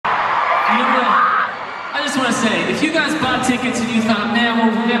You know what? I just want to say, if you guys bought tickets and you thought, man,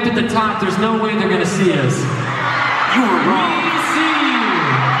 we're way up at the top, there's no way they're going to see us. You were wrong. We see you.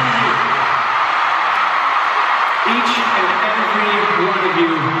 Each and every one of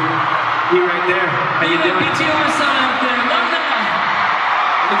you right there. How you doing? PTR sign out there. Love that.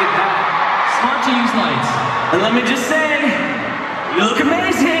 Look at that. Smart to use lights. And let me just say, you look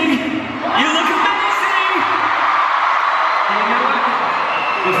amazing. You look amazing. And you know what?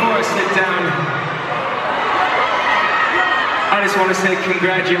 Before I sit down, I just want to say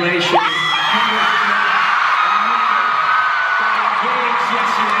congratulations.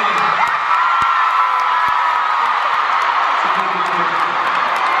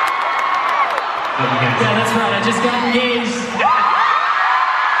 Yeah, that's right. I just got engaged.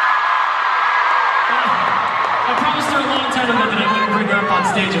 I promised her a long time ago that I wouldn't bring her up on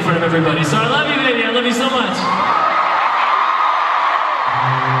stage in front of everybody. So I love you, baby. I love you so much.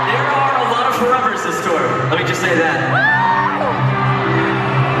 There are a lot of forevers this tour. Let me just say that.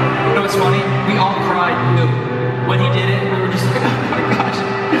 You know what's funny? We all cried when he did it. We were just like, oh my gosh.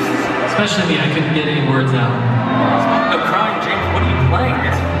 Especially me. I couldn't get any words out. I'm crying, James. What are you playing?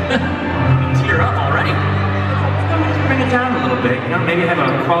 Tear up already. Let's bring it down a little bit, you know, maybe have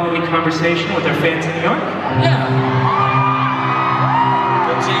a quality conversation with our fans in New York. Yeah.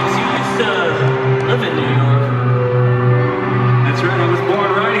 Well, James, you used to live in New York. That's right, I was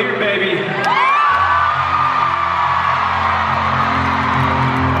born right here, baby.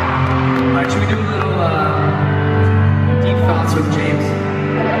 Alright, should we do a little deep thoughts with James?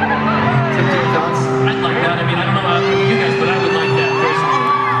 Some deep thoughts? I'd like that. I mean, I don't know about you guys, but I would like that personally.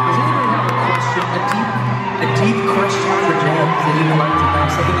 Does anybody have a question, a deep question for James that you would like to know?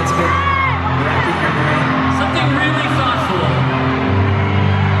 Something that's been wrapped in your brain? Something really thoughtful.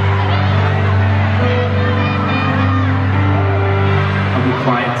 I'll be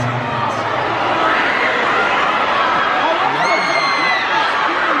quiet.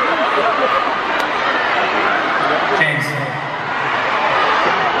 James.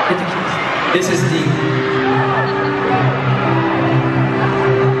 This is deep.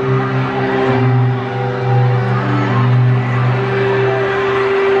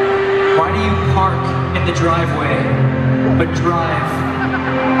 In the driveway, but drive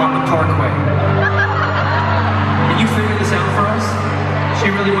on the parkway. Can you figure this out for us? She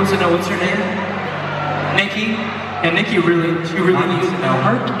really wants to know what's her name? Nikki? And Nikki really needs to know.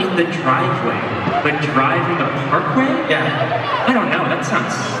 Park in the driveway, but drive in the parkway? Yeah. I don't know, that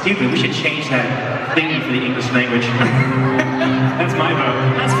sounds stupid. We should change that thingy for the English language. That's my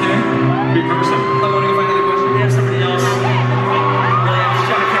vote. That's fair. Reverse it. I want to go find another question. We have somebody else.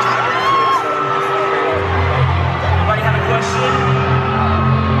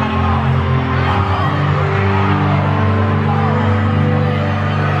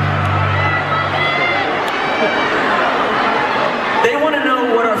 They want to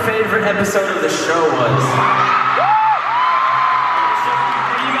know what our favorite episode of the show was.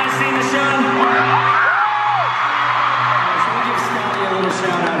 Have you guys seen the show? So we'll give Scotty a little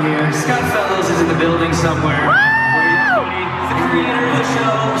shout out here. Scott Fellows is in the building somewhere. He's the creator of the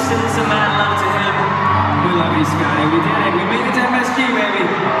show. Send some mad love to him. We love you, Scotty. We did it. We made it to MSG, baby.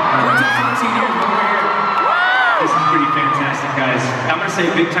 We're just 14 years, but we're here. This is pretty fantastic, guys. I'm gonna say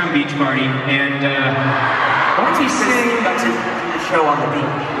Big Time Beach Party, and why don't we sing? That's the show on the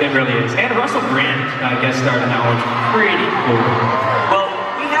beach. It really is. And Russell Brand guest starred in that one. Pretty cool. Well,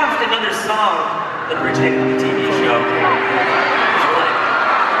 we have another song that originated on the TV show.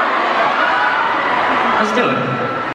 Let's do it.